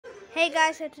Hey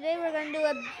guys, so today we're going to do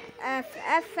a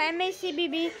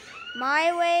FCBB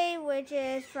My Way, which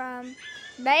is from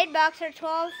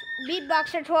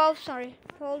beatboxer12, sorry,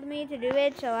 told me to do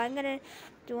it, so I'm going to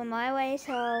do it my way.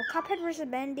 So, Cuphead versus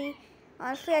Bendy.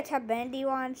 Honestly, I thought Bendy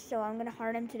won, so I'm going to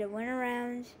hard him to the winner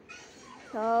rounds.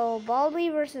 So, Baldy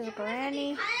versus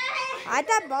Granny. I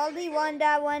thought Baldy won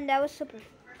that one. That was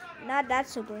not that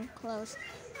super close.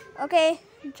 Okay,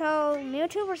 so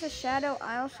Mewtwo versus Shadow.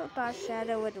 I also thought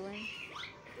Shadow would win.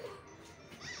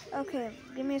 Okay,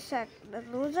 give me a sec. The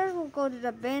losers will go to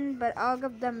the bin, but I'll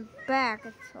give them back.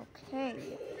 It's okay.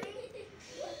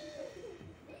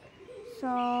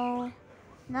 So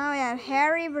now we have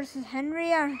Harry versus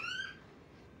Henry.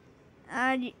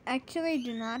 I actually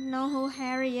do not know who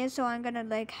Harry is, so I'm gonna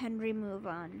let Henry move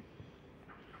on.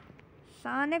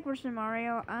 Sonic versus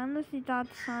Mario. I honestly thought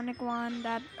Sonic won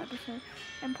that episode.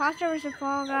 Imposter versus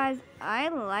Fall Guys. I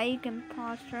like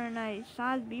Imposter, and I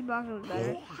saw his beatbox was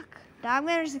better.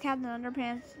 Dogman versus Captain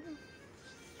Underpants.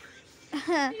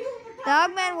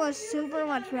 Dogman was super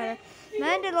much better.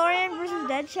 Mandalorian versus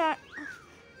Deadshot.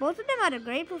 Both of them had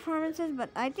great performances, but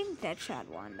I think Deadshot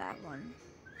won that one.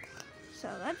 So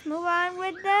let's move on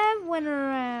with the winner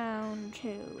round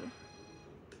 2.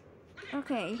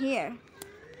 Okay, here.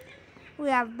 We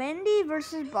have Bendy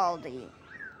versus Baldy.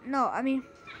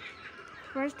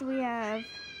 First we have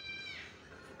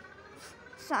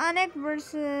Sonic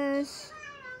versus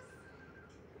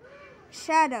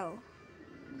Shadow.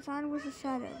 Sonic versus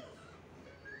Shadow.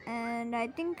 And I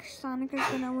think Sonic is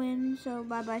gonna win, so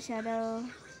bye-bye Shadow.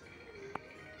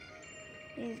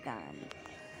 He's gone.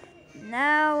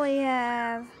 Now we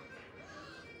have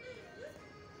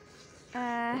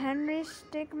Henry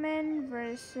Stickmin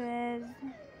versus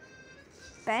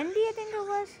Bendy, I think it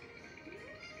was.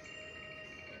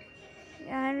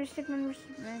 Yeah, Henry Stickmin versus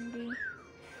Bendy.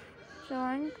 So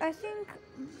I think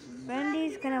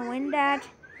Bendy's gonna win that.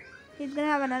 He's gonna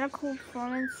have another cool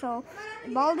performance. So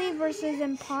Baldy versus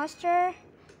Imposter,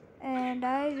 and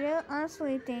I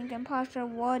honestly think Imposter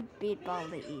would beat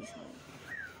Baldy easily.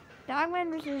 Dogman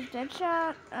versus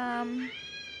Deadshot.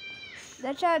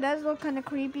 Deadshot does look kind of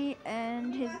creepy,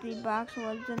 and his beatbox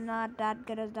was not that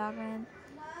good as Dogman.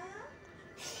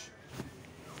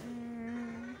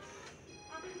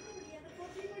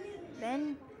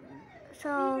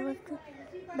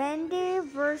 Bendy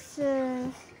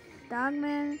versus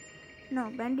Dogman. No,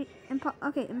 Bendy.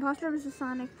 Imposter versus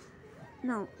Sonic.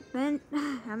 No, I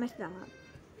messed that up.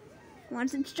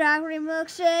 Want some strawberry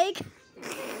milkshake?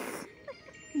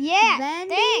 Yeah,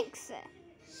 Bendy, thanks.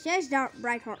 Says Dark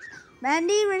Bright Horse.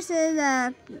 Bendy versus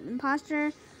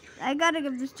Imposter. I gotta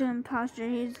give this to Imposter.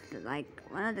 He's like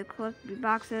one of the coolest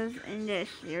beatboxers in this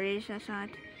series. I thought.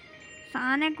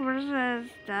 Sonic versus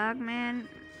Dogman.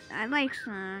 I like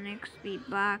Sonic's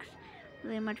beatbox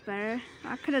really much better.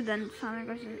 I could have done Sonic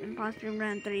versus Imposter in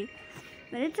round 3,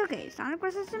 but it's okay. Sonic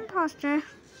versus Imposter,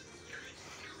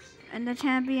 and the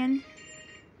champion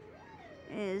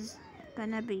is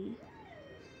gonna be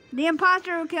the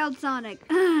Imposter who killed Sonic.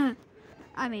 I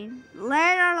mean,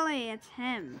 literally, it's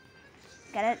him.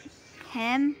 Get it?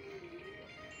 Him.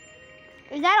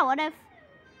 Is that a what if?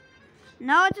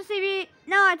 No, it's a CB.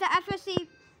 No, it's a FSC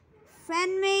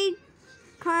fan-made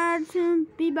cartoon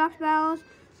beatbox battles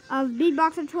of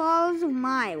beatboxer12's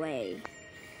My Way.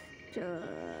 So,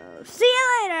 see you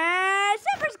later,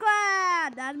 Super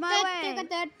Squad. That's my way.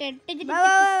 Wait.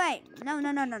 No.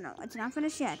 It's not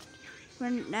finished yet.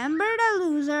 Remember the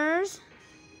losers.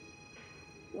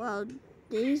 Well,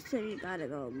 these 3 gotta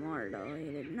go more though.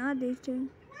 Not these 2.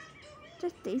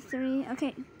 Just these 3.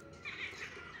 Okay.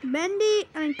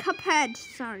 Cuphead.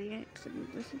 Sorry,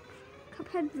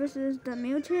 Cuphead versus the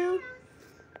Mewtwo.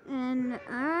 And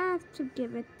I have to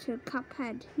give it to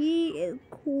Cuphead. He is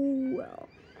cool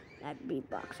at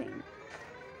beatboxing.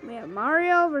 We have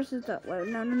Mario versus the... Wait,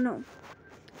 no.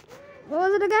 What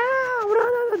was it again?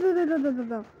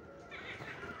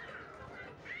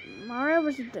 Mario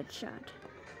versus Deadshot.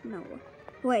 No.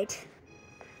 Wait.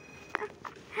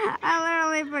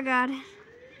 I literally forgot.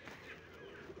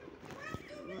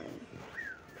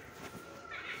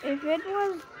 If it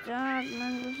was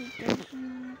Dogman versus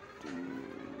Deadshot...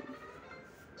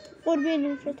 Would be an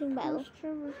interesting battle.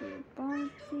 Versus Baldy.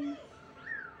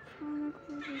 Sonic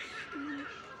versus Sonic.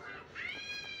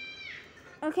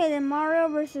 Okay, then Mario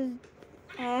versus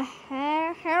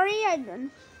Harry. I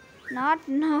do not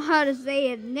know how to say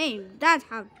his name. That's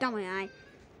how dumb I am.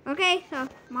 Okay, so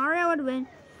Mario would win.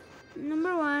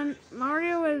 Number 1,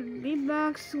 Mario with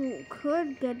beatbox who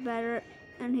could get better,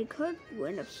 and he could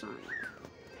win of Sonic.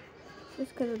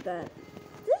 Just because of that.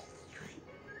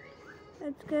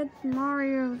 Let's get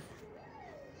Mario's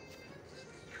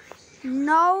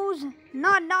nose.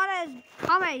 Not his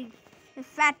tummy. His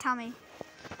fat tummy.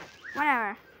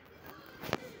 Whatever.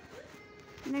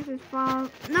 Next is Fall.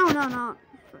 No.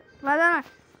 Well,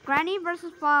 Granny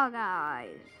versus Fall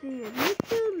Guys. See,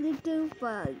 little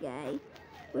Fall Guy,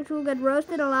 which will get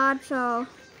roasted a lot. So,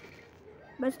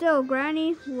 but still,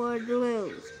 Granny would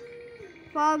lose.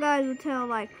 Fall Guys would tell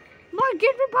like, "My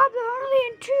kids were popular only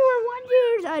in 2 or 1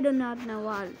 years." I do not know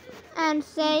what. And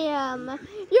say, you're an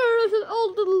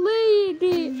old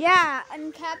lady. Yeah,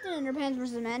 and Captain Underpants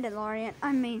versus Mandalorian.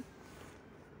 I mean,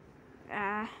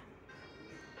 I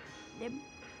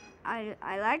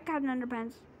like Captain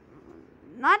Underpants.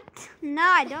 No,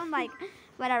 I don't like.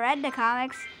 But I read the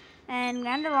comics, and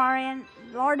Mandalorian,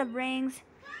 Lord of Rings,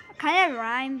 kind of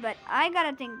rhyme. But I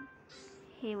gotta think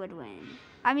he would win.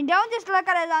 I mean, don't just look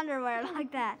at his underwear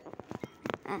like that.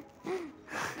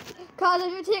 Cause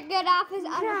if you get off his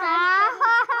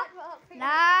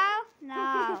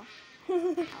No.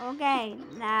 Okay,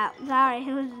 now, sorry,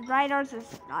 his right horse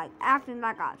is like acting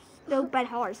like a stupid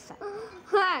horse.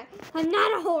 Hi, I'm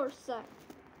not a horse.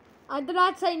 I did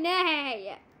not say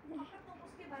nay.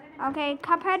 Okay,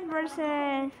 Cuphead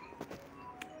versus.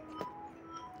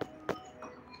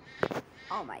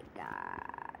 Oh my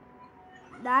god.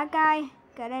 That guy,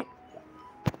 get it?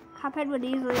 Cuphead would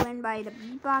easily win by the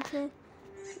beatboxer.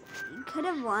 He could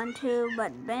have won too,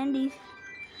 but Bandy.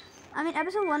 I mean,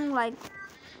 episode 1, like,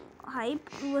 hype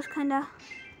was kind of.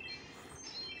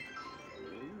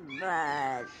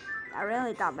 But I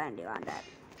really thought Bandy won that.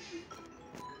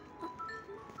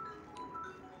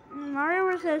 Mario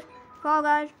versus Fall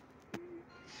Guys.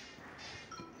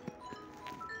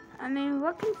 I mean,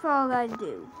 what can Fall Guys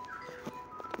do?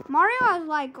 Mario has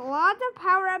like lots of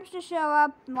power-ups to show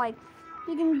up. Like,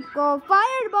 you can go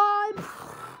fireball.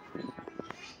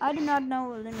 I do not know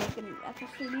when they make an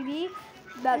FCBB,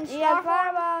 but he has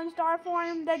fireball and star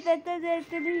form. That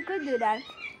he could do that.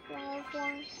 Star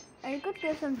form. Or you could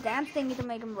do some dance thingy to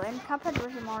make him win. Cuphead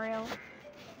versus Mario.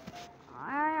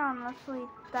 I honestly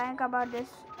think about this,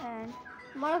 and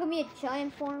Mario can be a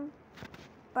giant form.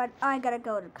 but I gotta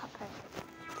go to Cuphead.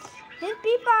 His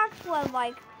beatbox was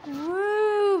like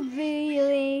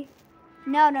groovy.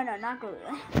 No, not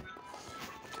groovy.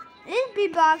 His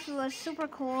beatbox was super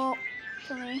cool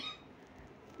to me.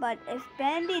 But if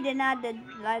Bandy did not do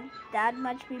like that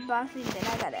much beatboxing, then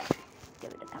I gotta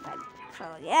give it to Cuphead. So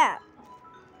yeah.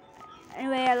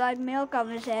 Anyway, I like milk on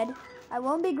his head. I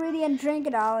won't be greedy and drink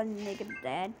it all and make it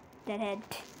deadhead.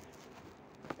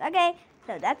 Okay,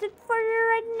 so that's it for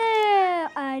right now.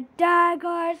 I die,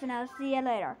 guys, and I'll see you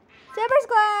later. Super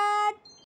Squad!